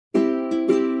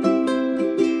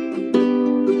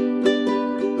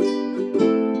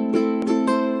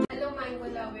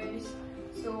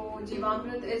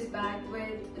Jeevamrut is back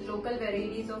with local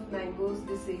varieties of mangoes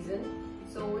this season.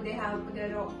 So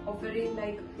they're offering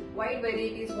like wide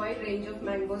range of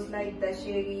mangoes like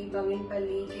Dasheri,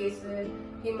 Banganapalli, Kesar,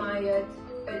 Himayat,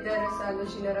 Pedda Rasalo,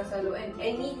 Shinna Rasalo, and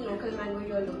any local mango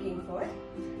you are looking for.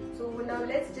 So now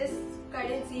let's just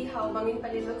kind of see how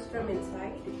Banganapalli looks from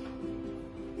inside.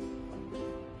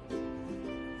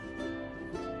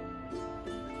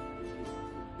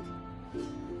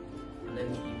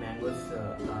 ఈ mangoes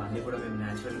అన్నీ కూడా మేము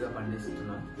న్యాచురల్గా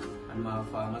పండిస్తున్నాం and మా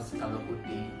farmers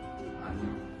కలపుట్టి and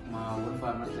మా own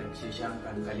farmers like Shashank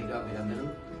and కలిగా వీరందరూ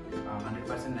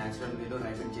 100% natural వేలో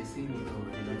రైపెన్ చేసి మీకు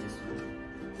డెలివర్ చేస్తున్నాం.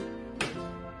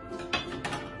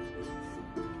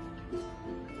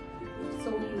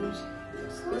 So huge,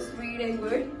 so sweet and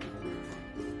good.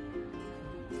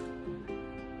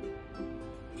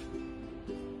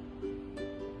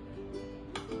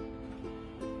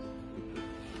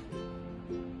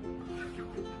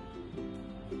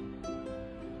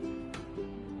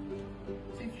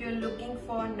 If you're looking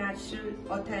for natural,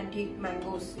 authentic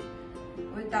mangoes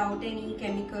without any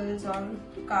chemicals or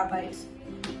carbides,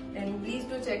 then please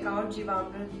do check out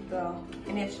Jeevamrut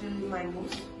natural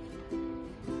mangoes.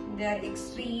 They are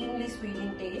extremely sweet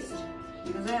in taste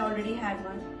because I already had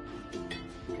one.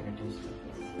 Can I taste it?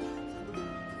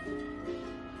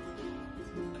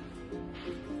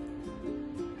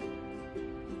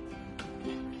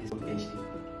 It's so tasty.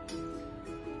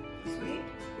 Sweet?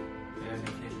 Yeah,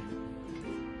 definitely.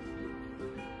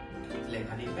 It's like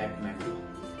honey-packed mango.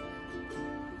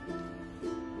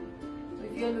 So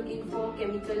if you're looking for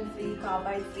chemical-free,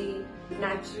 carbide-free,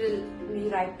 naturally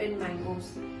ripened mangoes,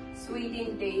 sweet in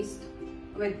taste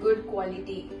with good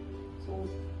quality, so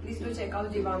please do check out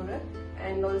Jeevamrut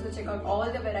and also check out all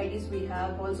the varieties we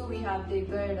have. Also we have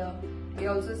we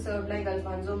also serve like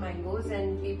Alfonso mangoes,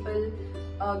 and people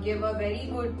give a very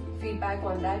good feedback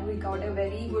on that. We got a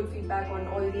very good feedback on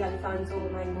all the Alfonso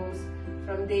mangoes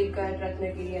from Devgarh,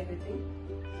 Ratnagiri, everything.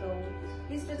 So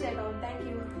please do check out. Thank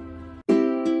you.